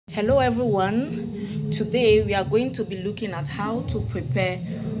Hello everyone, today we are going to be looking at how to prepare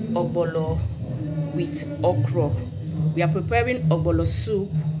ogbolor with okra. We are preparing ogbolor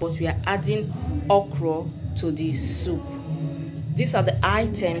soup, but we are adding okra to the soup. These are the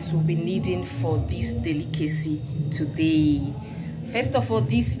items we'll be needing for this delicacy today. First of all,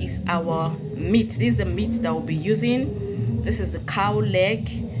 this is our meat. This is the meat that we'll be using. This is the cow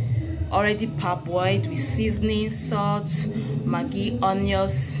leg, already parboiled with seasoning, salt, maggi,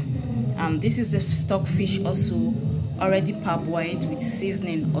 onions. This is the stockfish also, already parboiled with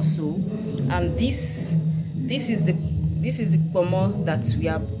seasoning also. And this is the ogbono that we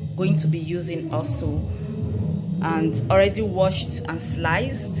are going to be using also, and already washed and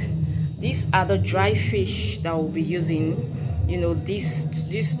sliced. These are the dry fish that we'll be using. You know, these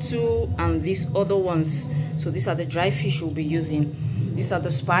two and these other ones. So these are the dry fish we'll be using. These are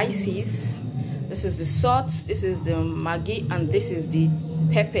the spices. This is the salt, this is the maggi, and this is the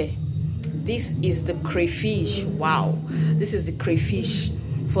pepper. This is the crayfish. Wow, this is the crayfish.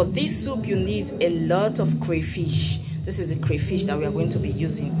 For this soup you need a lot of crayfish. This is the crayfish that we are going to be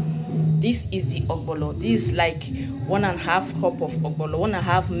using. This is the ogbolor. This is like 1.5 cup of ogbolor,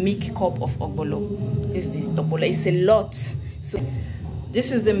 1.5 milk cup of ogbolor. This is the ogbolor. It's a lot. So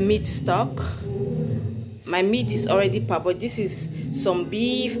this is the meat stock. My meat is already parboiled. This is some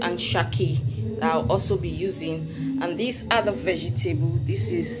beef and shaki that I'll also be using. And these are the vegetables.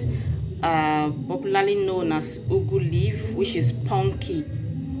 This is popularly known as ugu leaf, which is punky.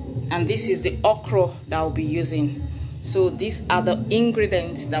 And this is the okra that I'll be using. So these are the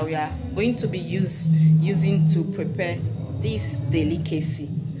ingredients that we are going to be using to prepare this delicacy.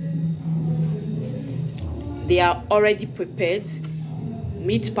 They are already prepared.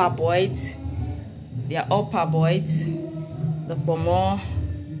 Meat parboiled. They are all parboiled. The ogbono,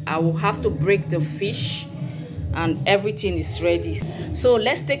 I will have to break the fish, and everything is ready. So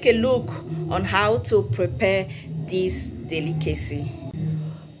let's take a look on how to prepare this delicacy.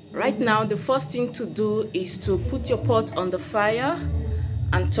 Right now, the first thing to do is to put your pot on the fire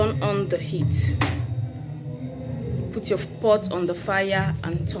and turn on the heat. Put your pot on the fire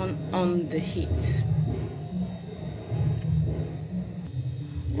and turn on the heat.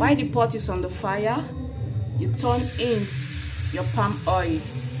 While the pot is on the fire, you turn in your palm oil.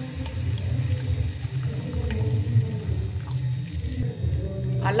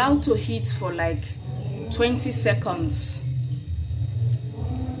 Allow to heat for like 20 seconds.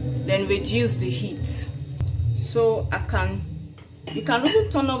 Then reduce the heat. So you can even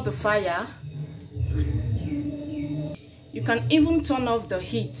turn off the fire. You can even turn off the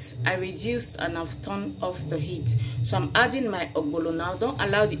heat. I reduced and I've turned off the heat. So I'm adding my ogbolor now. Don't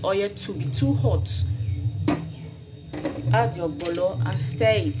allow the oil to be too hot. Add your ogbolor and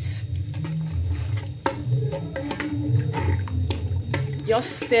stir it.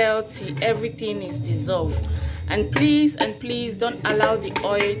 Just stir till everything is dissolved. And please don't allow the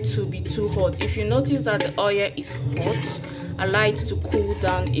oil to be too hot. If you notice that the oil is hot, allow it to cool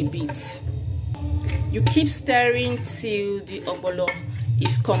down a bit. You keep stirring till the ogbolor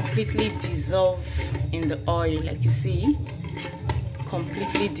is completely dissolved in the oil, like you see,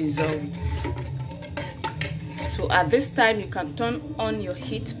 completely dissolved. So at this time, you can turn on your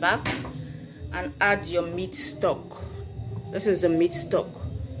heat back and add your meat stock. This is the meat stock.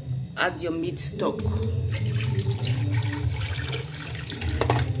 Add your meat stock.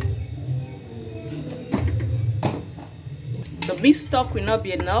 The meat stock will not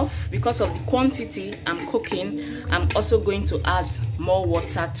be enough because of the quantity I'm cooking. I'm also going to add more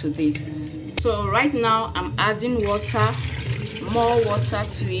water to this. So right now I'm adding water, more water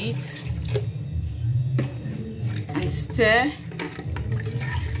to it, and stir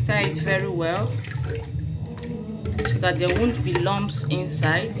it very well so that there won't be lumps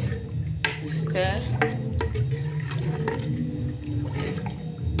inside. Stir.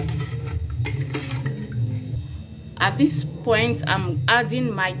 At this point, I'm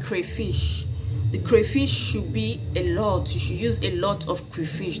adding my crayfish. The crayfish should be a lot. You should use a lot of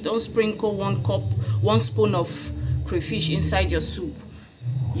crayfish. Don't sprinkle 1 spoon of crayfish inside your soup.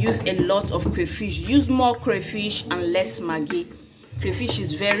 Use a lot of crayfish. Use more crayfish and less maggi. Crayfish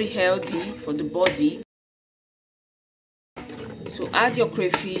is very healthy for the body. So add your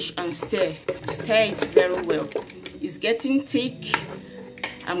crayfish and stir. Stir it very well. It's getting thick.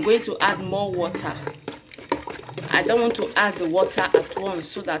 I'm going to add more water. I don't want to add the water at once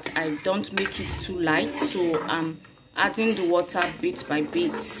so that I don't make it too light. So I'm adding the water bit by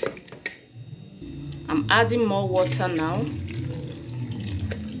bit. I'm adding more water now.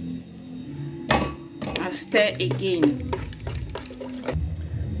 And stir again.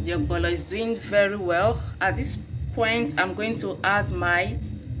 The ogbolor is doing very well. At this point, I'm going to add my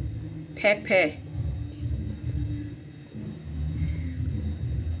pepper.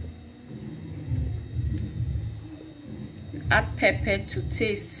 Add pepper to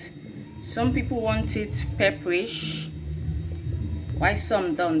taste. Some people want it pepperish, while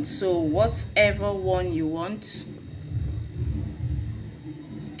some don't. So whatever one you want,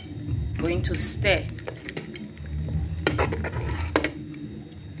 I'm going to stir.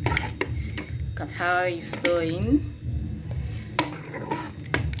 Look at how it's doing.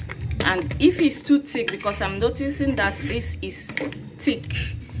 And if it's too thick, because I'm noticing that this is thick,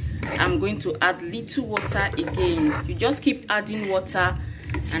 I'm going to add little water again. You just keep adding water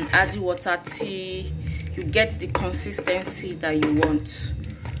and adding water till you get the consistency that you want.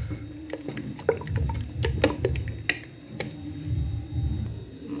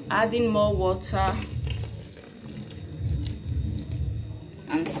 I'm adding more water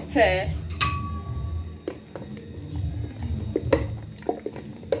and stir.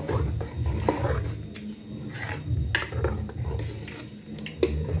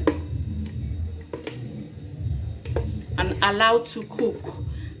 And allow to cook.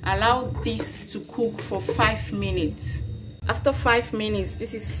 Allow this to cook for 5 minutes. After 5 minutes,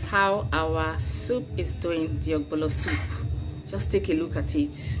 this is how our soup is doing, the ogbono soup. Just take a look at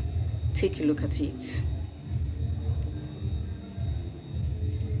it. Take a look at it.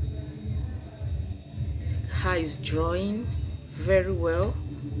 How it's drawing very well.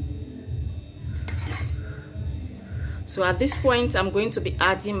 So at this point, I'm going to be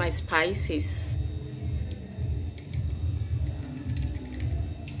adding my spices.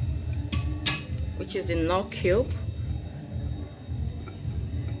 Which is the nut cube.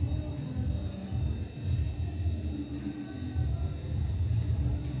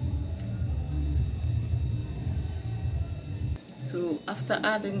 So after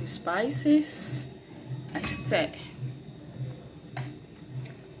adding the spices, I stir.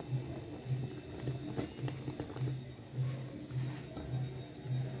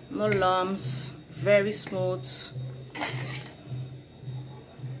 No lumps, very smooth.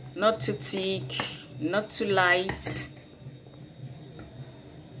 Not too thick, not too light.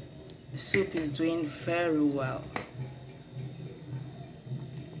 The soup is doing very well.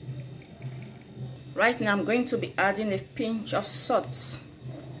 Right now I'm going to be adding a pinch of salt.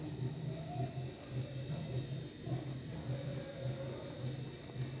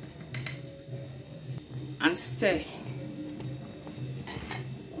 And stir.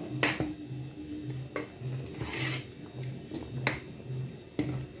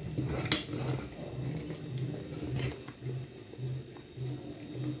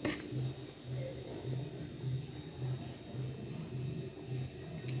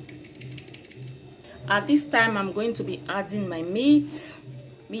 At this time, I'm going to be adding my meat.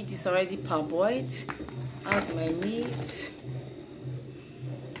 Meat is already parboiled. Add my meat.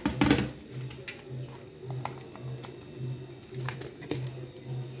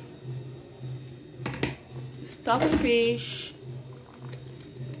 Stockfish.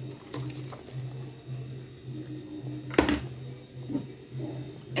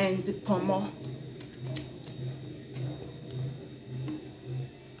 And the pomo.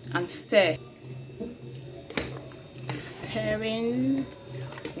 And stir. Stirring.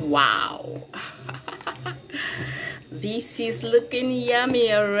 Wow. This is looking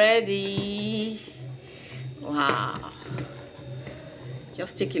yummy already. Wow.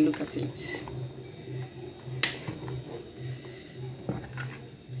 Just take a look at it.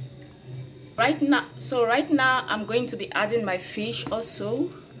 Right now I'm going to be adding my fish also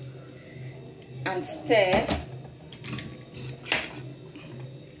and stir.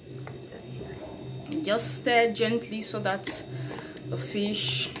 Just stir gently so that the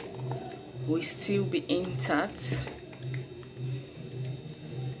fish will still be intact.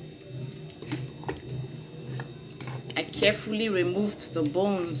 I carefully removed the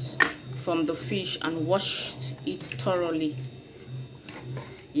bones from the fish and washed it thoroughly.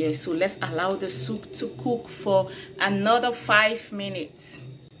 Yes, so let's allow the soup to cook for another 5 minutes.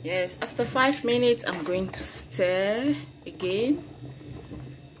 Yes, after 5 minutes, I'm going to stir again.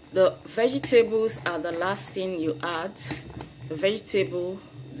 The vegetables are the last thing you add. The vegetable,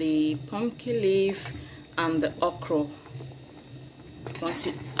 the pumpkin leaf, and the okra. Once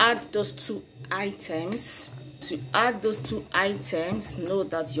you add those two items, know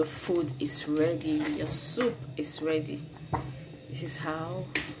that your food is ready, your soup is ready. This is how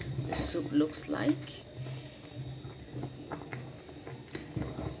the soup looks like.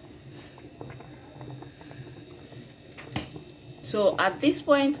 So at this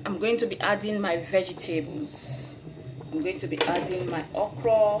point, I'm going to be adding my vegetables. I'm going to be adding my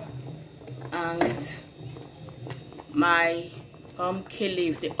okra and my pumpkin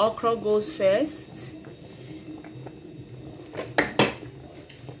leaf. The okra goes first.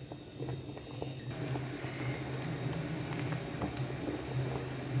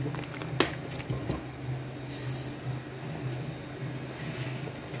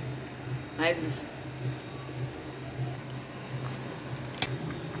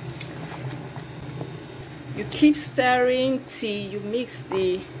 You keep stirring till you mix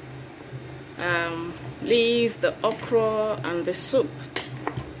the leaf, the okra, and the soup.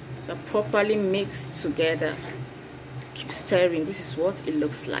 They're properly mixed together. Keep stirring. This is what it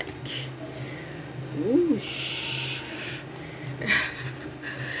looks like. Whoosh.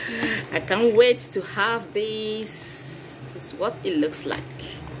 I can't wait to have this. This is what it looks like.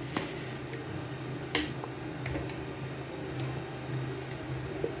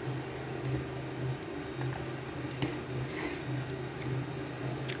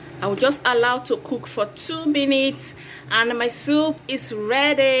 I will just allow to cook for 2 minutes and my soup is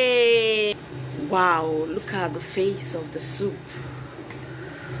ready. Wow, look at the face of the soup.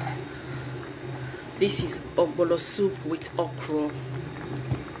 This is ogbono soup with okra.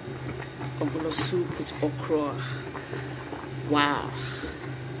 Ogbono soup with okra. Wow.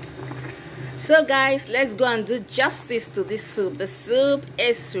 So guys, let's go and do justice to this soup. The soup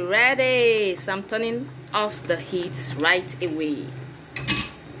is ready. So I'm turning off the heat right away.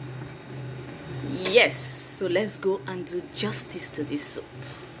 Yes, so let's go and do justice to this soup.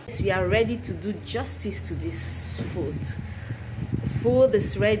 We are ready to do justice to this food. The food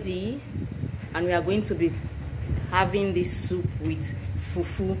is ready and we are going to be having this soup with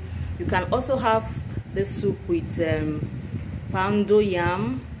fufu. You can also have the soup with poundo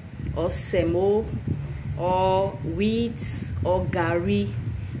yam or semo or wheat or gari,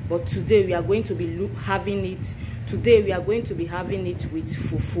 but today we are going to be having it with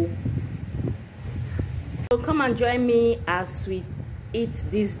fufu. So come and join me as we eat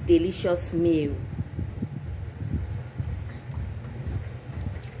this delicious meal.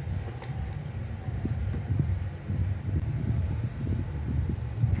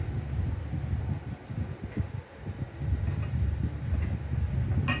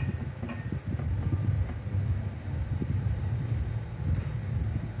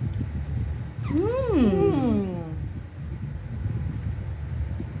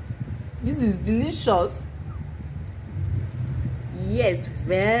 This is delicious. Yes,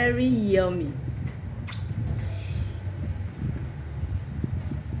 very yummy.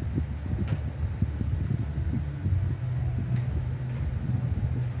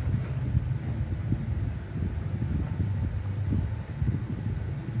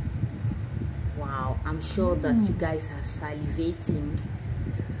 Wow, I'm sure that you guys are salivating.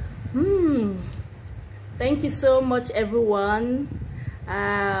 Thank you so much, everyone.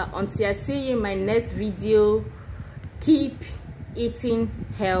 Until I see you in my next video, keep eating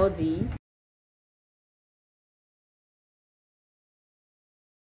healthy.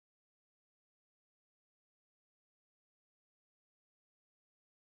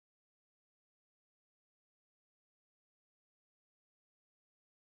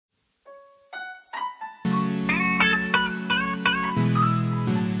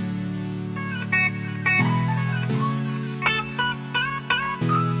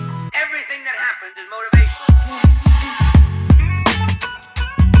 Everything that happens is motivation.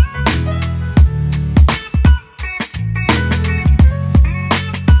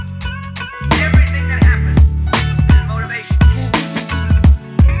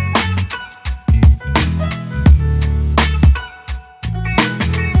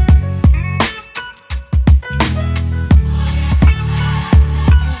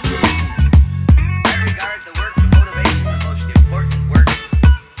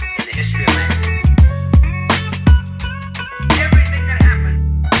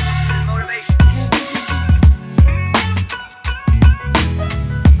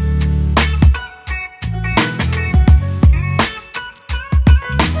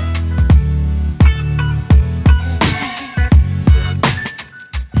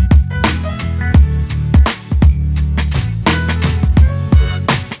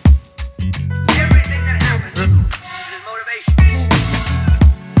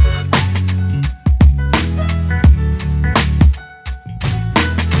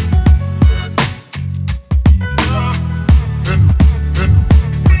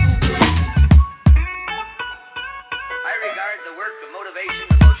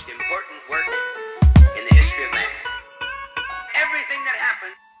 Everything that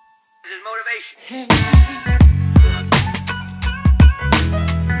happens is motivation.